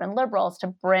suburban liberals to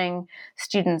bring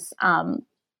students,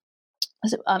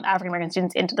 African American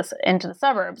students into the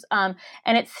suburbs, and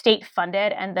it's state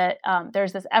funded, and that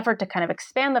there's this effort to kind of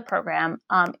expand the program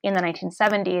in the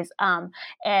 1970s,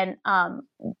 and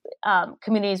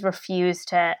communities refuse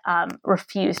to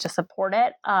support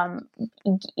it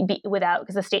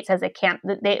because the state says they can't.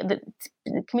 The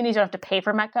communities don't have to pay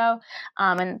for METCO,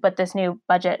 but this new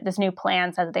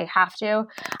plan says that they have to,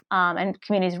 and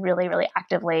communities really, really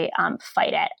actively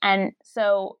fight it, and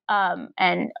so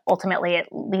and ultimately it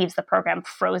leaves the program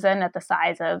frozen at the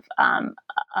size of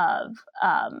I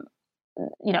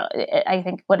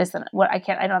think I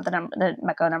don't have the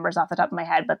METCO numbers off the top of my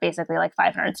head, but basically like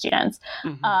 500 students,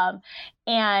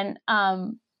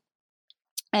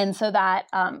 and so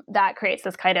that creates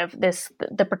this kind of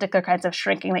the particular kinds of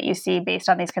shrinking that you see based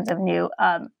on these kinds of new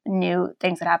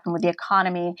things that happen with the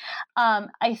economy.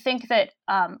 I think that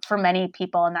for many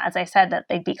people, and as I said, that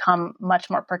they become much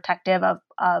more protective of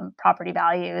property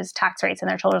values, tax rates, and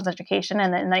their children's education.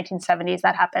 And in the 1970s,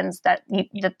 that happens. That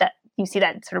you see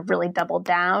that sort of really doubled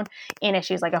down in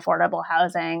issues like affordable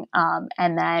housing,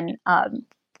 and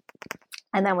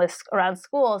then with around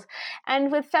schools.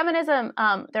 And with feminism,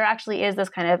 there actually is this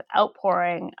kind of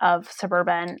outpouring of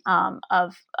suburban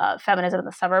feminism in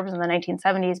the suburbs in the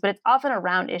 1970s, but it's often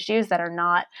around issues that are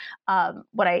not,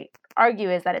 what I argue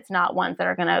is that it's not ones that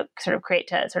are going to sort of create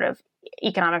to sort of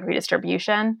economic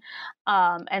redistribution.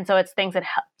 And so it's things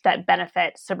that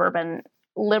benefit suburban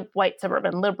white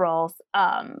suburban liberals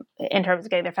in terms of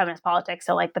getting their feminist politics.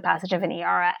 So like the passage of an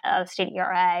ERA, state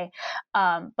ERA,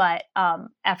 but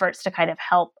efforts to kind of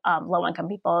help low-income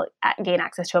people gain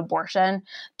access to abortion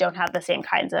don't have the same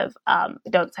kind of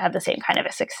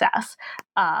a success.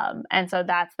 And so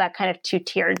that's that kind of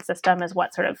two-tiered system is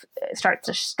what sort of starts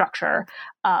to structure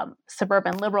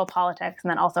suburban liberal politics, and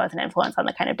then also has an influence on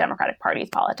the kind of Democratic Party's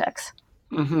politics.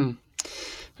 Mm-hmm.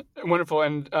 Wonderful.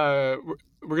 And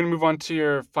we're going to move on to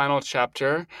your final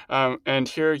chapter. And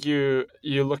here you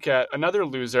look at another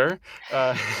loser,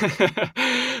 Michael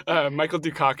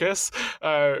Dukakis,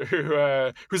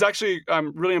 who's actually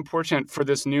really important for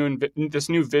this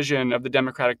new vision of the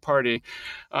Democratic Party,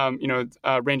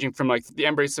 ranging from like the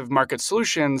embrace of market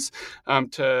solutions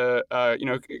to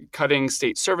cutting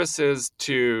state services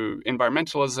to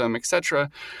environmentalism,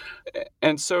 etc.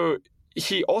 And so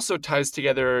he also ties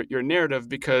together your narrative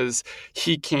because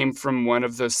he came from one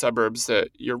of the suburbs that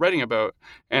you're writing about.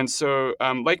 And so,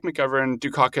 like McGovern,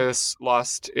 Dukakis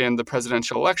lost in the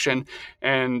presidential election.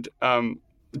 And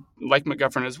like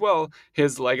McGovern as well,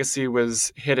 his legacy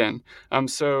was hidden.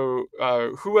 So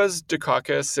who was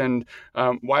Dukakis, and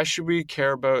why should we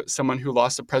care about someone who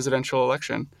lost a presidential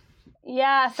election?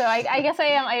 Yeah, so I guess I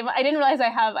am. I didn't realize I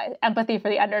have empathy for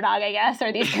the underdog, I guess,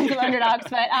 or these kinds of underdogs.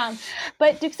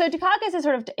 But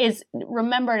Dukakis is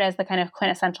remembered as the kind of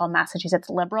quintessential Massachusetts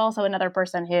liberal. So another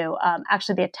person who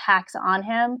actually the attacks on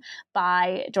him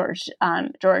by George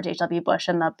H.W. Bush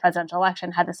in the presidential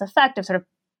election had this effect of sort of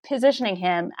positioning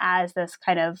him as this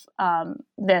kind of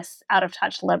this out of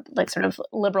touch sort of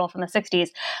liberal from the 60s,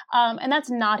 and that's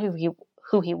not who he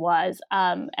was.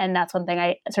 And that's one thing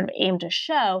I sort of aim to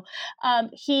show.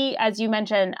 He, as you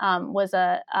mentioned,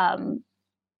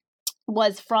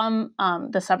 was from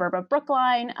the suburb of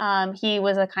Brookline. He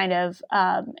was a kind of,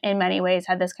 in many ways,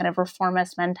 had this kind of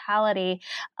reformist mentality,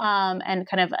 and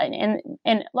kind of,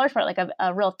 in large part, like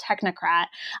a real technocrat.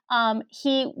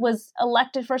 He was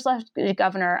first elected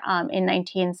governor in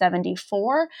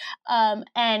 1974,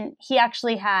 and he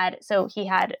actually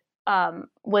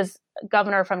was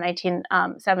governor from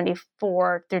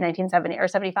 1974 through 1970 or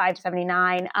 75 to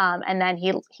 79, and then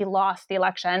he lost the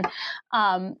election,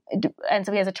 and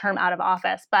so he has a term out of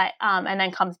office, but and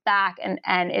then comes back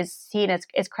and is seen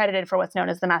as credited for what's known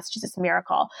as the Massachusetts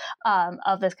miracle,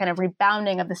 of this kind of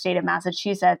rebounding of the state of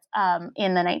Massachusetts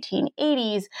in the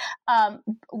 1980s,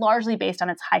 largely based on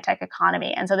its high tech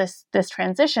economy, and so this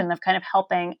transition of kind of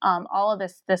helping all of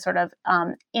this sort of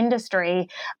industry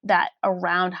that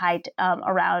around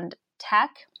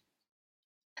tech,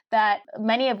 that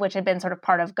many of which had been sort of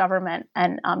part of government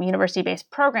and university-based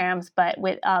programs, but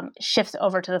with shifts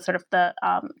over to the sort of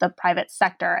the private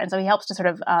sector, and so he helps to sort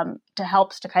of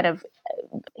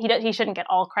he shouldn't get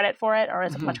all credit for it or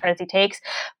as much credit as he takes,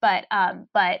 but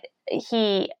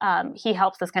he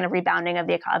helps this kind of rebounding of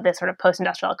this sort of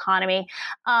post-industrial economy,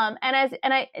 and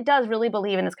I does really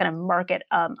believe in this kind of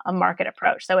a market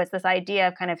approach. So it's this idea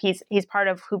of kind of he's part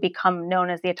of who become known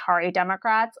as the Atari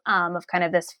Democrats, of kind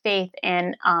of this faith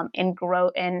in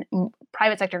growth, in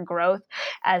private sector growth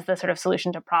as the sort of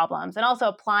solution to problems, and also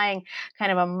applying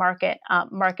kind of a market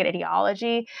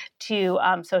ideology to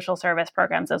social service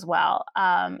programs as well.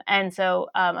 And so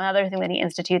another thing that he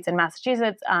institutes in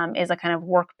Massachusetts is a kind of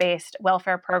work-based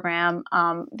welfare program,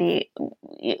 the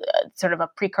sort of a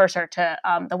precursor to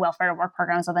the welfare to work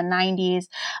programs of the 90s,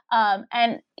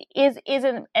 and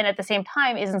at the same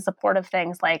time is in support of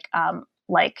things like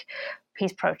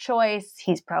he's pro-choice,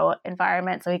 he's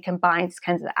pro-environment, so he combines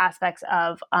kinds of aspects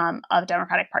of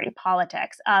Democratic Party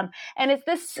politics, and it's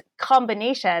this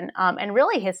combination, and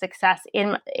really his success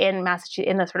in Massachusetts,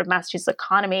 in the sort of Massachusetts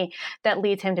economy, that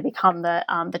leads him to become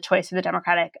the choice for the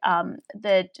Democratic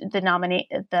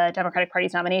Democratic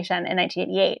Party's nomination in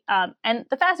 1988. And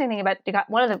the fascinating thing about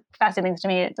one of the fascinating things to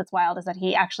me that's wild is that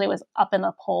he actually was up in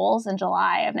the polls in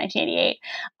July of 1988,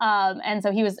 and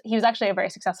so he was actually a very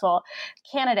successful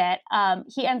candidate.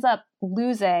 He ends up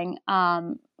losing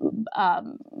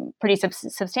pretty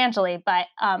substantially, but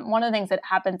one of the things that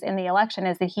happens in the election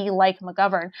is that he, like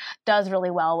McGovern, does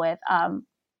really well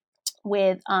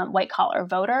with white collar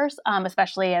voters,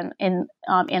 especially in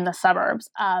the suburbs.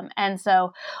 And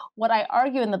so, what I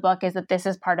argue in the book is that this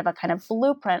is part of a kind of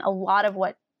blueprint. A lot of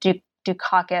what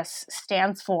Dukakis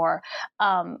stands for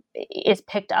is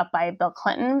picked up by Bill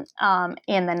Clinton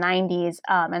in the 90s,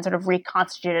 and sort of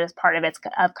reconstituted as part of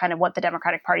kind of what the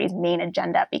Democratic Party's main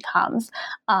agenda becomes.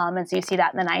 And so you see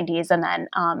that in the 90s,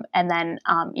 and then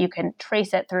you can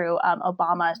trace it through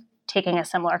Obama taking a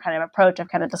similar kind of approach of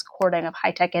kind of this courting of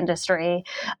high tech industry,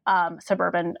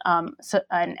 suburban,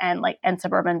 and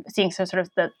suburban, seeing sort of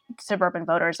the suburban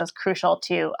voters as crucial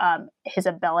to his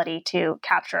ability to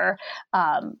capture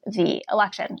the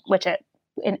election, which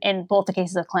in both the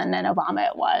cases of Clinton and Obama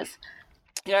it was.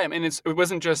 Yeah, I mean, it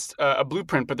wasn't just a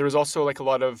blueprint, but there was also like a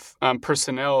lot of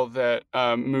personnel that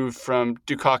moved from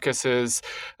Dukakis's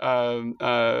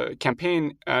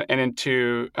campaign and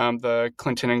into the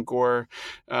Clinton and Gore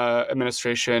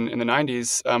administration in the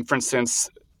 90s. For instance,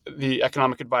 the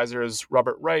economic advisors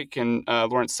Robert Reich and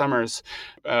Lawrence Summers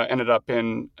ended up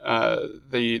in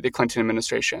the Clinton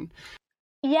administration.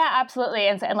 Yeah, absolutely.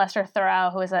 And Lester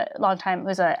Thurow, who was a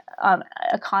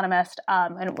economist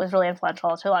and was really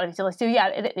influential to a lot of these deals. So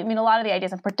yeah, I mean, a lot of the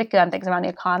ideas, in particular on things around the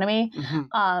economy,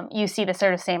 you see the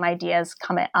sort of same ideas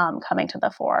coming to the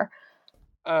fore.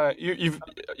 You've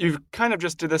kind of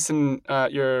just did this in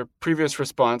your previous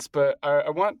response, but I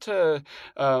want to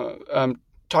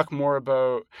talk more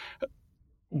about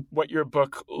what your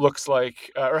book looks like,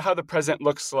 or how the present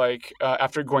looks like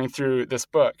after going through this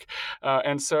book.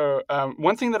 And so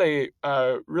one thing that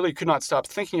I really could not stop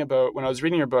thinking about when I was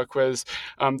reading your book was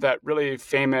that really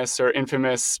famous or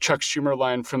infamous Chuck Schumer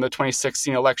line from the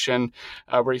 2016 election,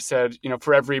 where he said,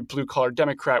 for every blue-collar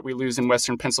Democrat we lose in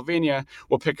Western Pennsylvania,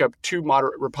 we'll pick up 2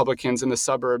 moderate Republicans in the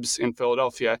suburbs in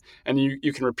Philadelphia. And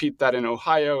you can repeat that in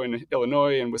Ohio and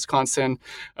Illinois and Wisconsin.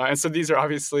 And so these are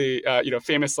obviously,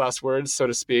 famous last words, so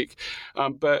to speak.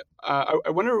 But I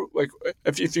wonder, like,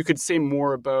 if you could say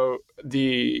more about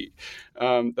the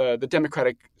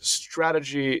Democratic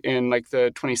strategy in like the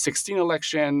 2016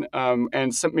 election,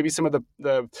 and maybe some of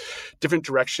the different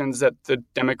directions that the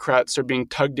Democrats are being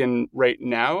tugged in right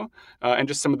now, and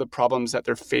just some of the problems that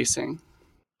they're facing.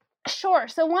 Sure.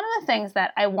 So one of the things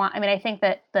that I think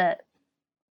that the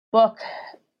book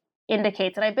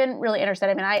indicates, and I've been really interested.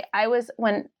 I mean, I was,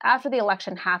 when after the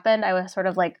election happened, I was sort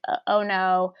of like, oh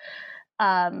no,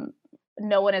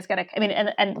 no one is going to, I mean,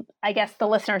 and I guess the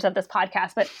listeners of this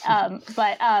podcast, but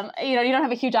you don't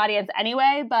have a huge audience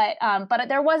anyway, but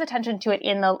there was attention to it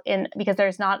because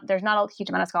there's not a huge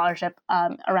amount of scholarship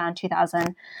around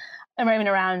 2000.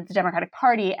 Around the Democratic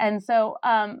Party. And so,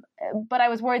 but I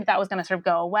was worried that was going to sort of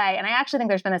go away. And I actually think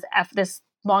there's been this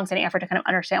long-standing effort to kind of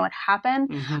understand what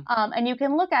happened. And you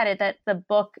can look at it that the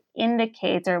book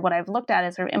indicates, or what I've looked at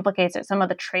is sort of implicates that some of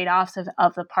the trade-offs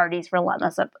of the party's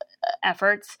relentless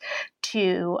efforts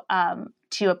to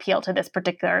appeal to this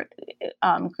particular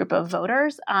group of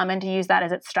voters and to use that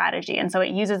as its strategy. And so it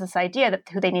uses this idea that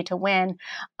who they need to win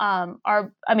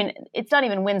it's not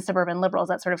even win suburban liberals.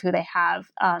 That's sort of who they have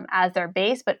as their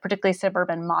base, but particularly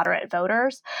suburban moderate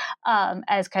voters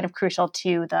as kind of crucial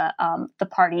to the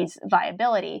party's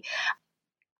viability.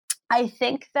 I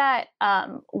think that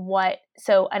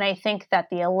and I think that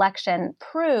the election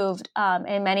proved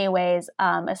in many ways,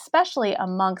 especially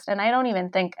amongst, and I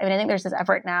think there's this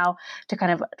effort now to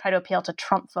kind of try to appeal to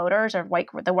Trump voters or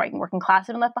the white and working class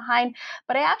who have been left behind.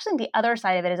 But I actually think the other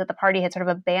side of it is that the party had sort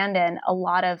of abandoned a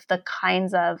lot of the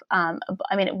kinds of,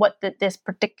 this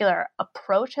particular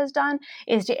approach has done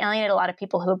is to alienate a lot of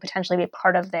people who would potentially be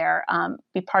part of their, and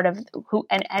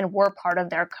were part of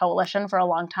their coalition for a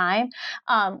long time.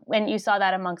 And you saw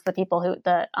that amongst the people who,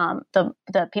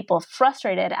 the people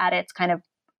frustrated at its kind of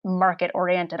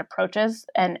market-oriented approaches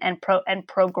and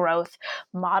pro-growth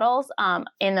models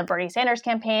in the Bernie Sanders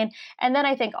campaign, and then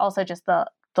I think also just the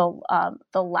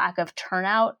lack of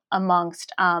turnout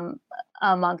amongst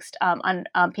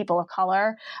people of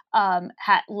color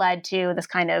had led to this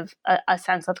kind of a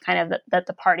sense of kind of that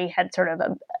the party had sort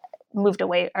of moved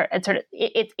away, or sort of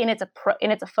it's in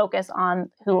its focus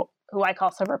on who I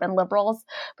call suburban liberals,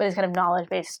 but these kind of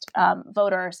knowledge-based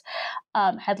voters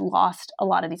had lost a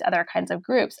lot of these other kinds of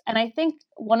groups. And I think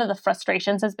one of the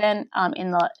frustrations has been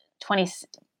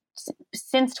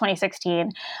since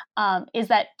 2016 is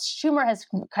that Schumer has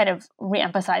kind of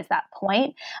reemphasized that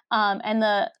point.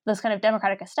 And this kind of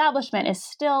Democratic establishment is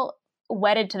still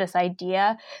wedded to this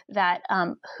idea that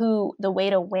the way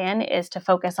to win is to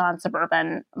focus on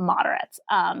suburban moderates.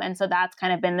 And so that's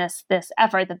kind of been this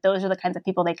effort that those are the kinds of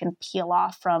people they can peel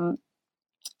off from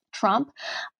Trump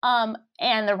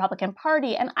and the Republican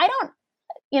Party. And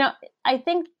I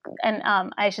think, and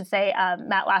I should say,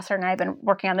 Matt Lasser and I have been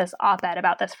working on this op-ed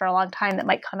about this for a long time that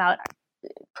might come out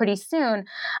pretty soon.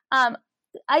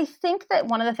 I think that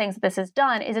one of the things that this has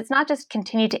done is it's not just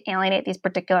continued to alienate these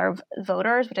particular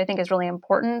voters, which I think is really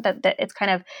important, that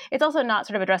it's also not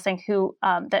sort of addressing who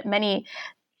that many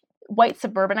white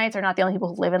suburbanites are not the only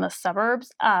people who live in the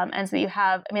suburbs. And so you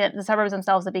have, the suburbs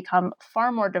themselves have become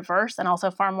far more diverse and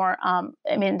also far more,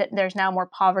 there's now more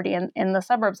poverty in the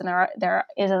suburbs than there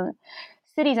is in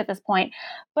cities at this point.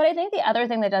 But I think the other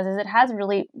thing that does is it has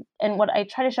really, and what I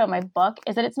try to show in my book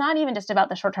is that it's not even just about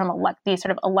the short-term these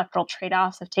sort of electoral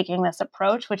trade-offs of taking this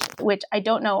approach, which I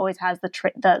don't know always has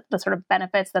the sort of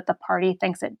benefits that the party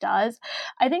thinks it does.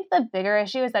 I think the bigger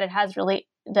issue is that it has really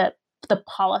the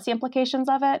policy implications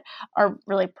of it are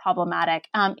really problematic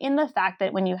in the fact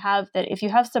that if you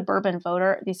have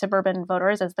these suburban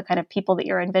voters as the kind of people that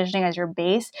you're envisioning as your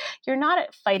base, you're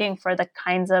not fighting for the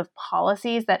kinds of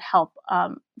policies that help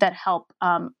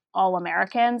all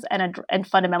Americans and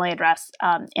fundamentally address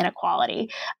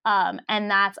inequality. And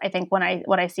that's, I think, what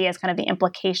I see as kind of the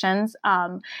implications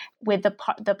with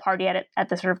the party at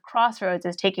the sort of crossroads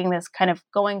is taking this kind of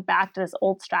going back to this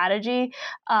old strategy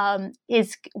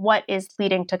is what is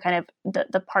leading to kind of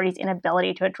the party's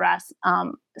inability to address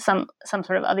some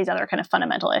sort of these other kind of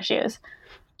fundamental issues.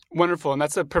 Wonderful. And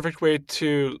that's a perfect way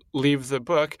to leave the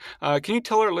book. Can you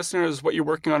tell our listeners what you're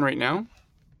working on right now?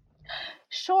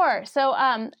 Sure. So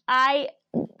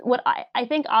what I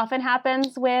think often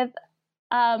happens with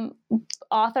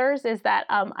authors is that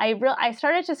I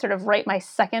started to sort of write my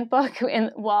second book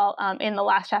in the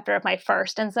last chapter of my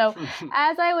first. And so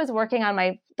as I was working on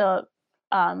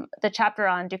the chapter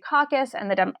on Dukakis and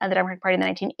the Democratic Party in the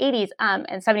 1980s and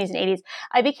 70s and 80s,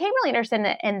 I became really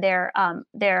interested in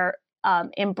their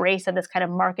embrace of this kind of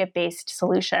market-based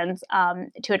solutions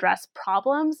to address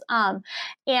problems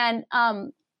and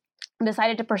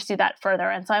decided to pursue that further.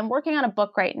 And so I'm working on a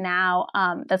book right now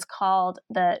that's called,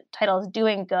 the title is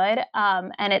Doing Good.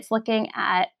 And it's looking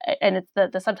at, and it's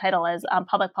the subtitle is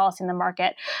Public Policy in the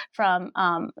Market from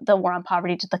the War on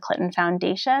Poverty to the Clinton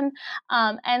Foundation.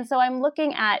 And so I'm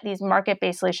looking at these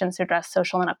market-based solutions to address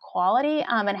social inequality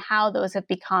and how those have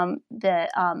become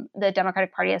the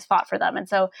Democratic Party has fought for them. And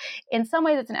so in some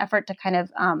ways, it's an effort to kind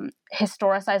of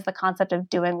historicize the concept of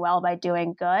doing well by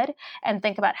doing good and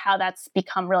think about how that's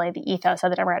become really the ethos of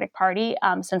the Democratic Party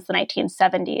since the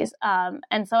 1970s.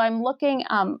 And so I'm looking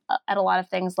at a lot of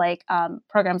things like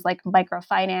programs like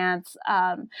microfinance,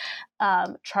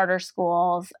 charter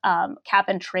schools, cap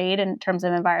and trade in terms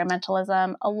of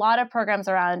environmentalism, a lot of programs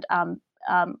around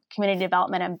community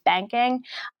development and banking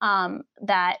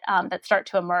that start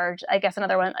to emerge. I guess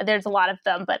another one, there's a lot of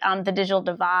them, but the digital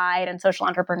divide and social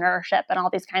entrepreneurship and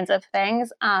all these kinds of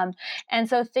things. And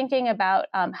so thinking about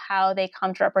how they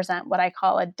come to represent what I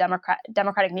call a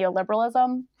democratic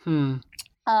neoliberalism.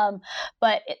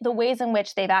 But the ways in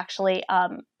which they've actually,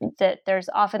 that there's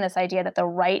often this idea that the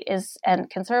right and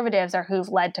conservatives are who've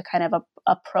led to kind of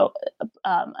a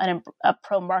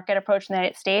pro-market approach in the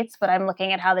United States. But I'm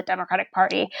looking at how the Democratic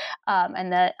Party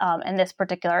and this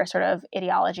particular sort of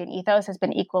ideology and ethos has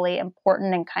been equally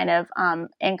important in kind of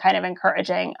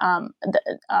encouraging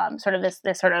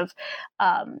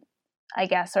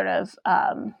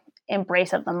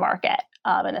embrace of the market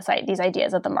and these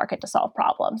ideas of the market to solve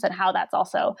problems, and how that's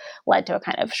also led to a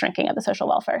kind of shrinking of the social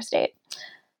welfare state.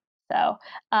 So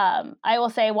I will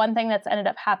say one thing that's ended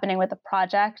up happening with the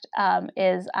project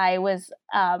is I was,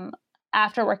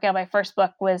 after working on my first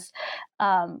book, was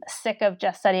sick of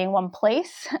just studying one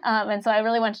place. And so I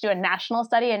really wanted to do a national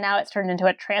study, and now it's turned into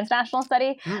a transnational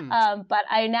study. But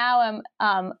I now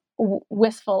am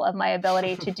wistful of my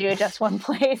ability to do just one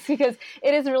place, because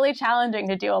it is really challenging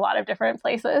to do a lot of different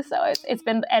places. So it's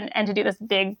been and to do this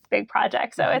big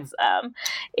project. So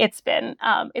it's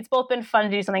both been fun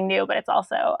to do something new, but it's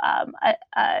also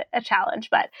a challenge.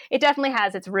 But it definitely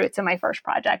has its roots in my first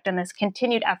project and this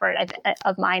continued effort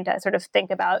of mine to sort of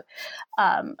think about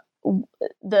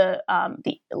the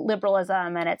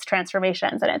liberalism and its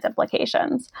transformations and its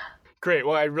implications. Great.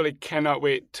 Well, I really cannot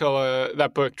wait till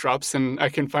that book drops and I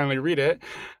can finally read it.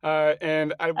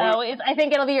 And I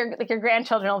think it'll be your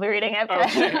grandchildren will be reading it.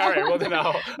 Okay. All right. Well, then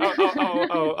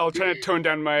I'll try to tone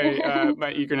down my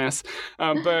my eagerness.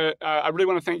 But I really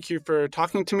want to thank you for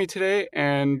talking to me today,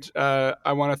 and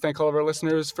I want to thank all of our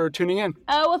listeners for tuning in.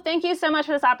 Oh, well, thank you so much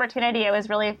for this opportunity. It was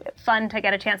really fun to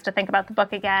get a chance to think about the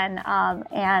book again,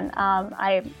 and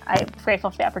I'm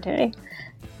grateful for the opportunity.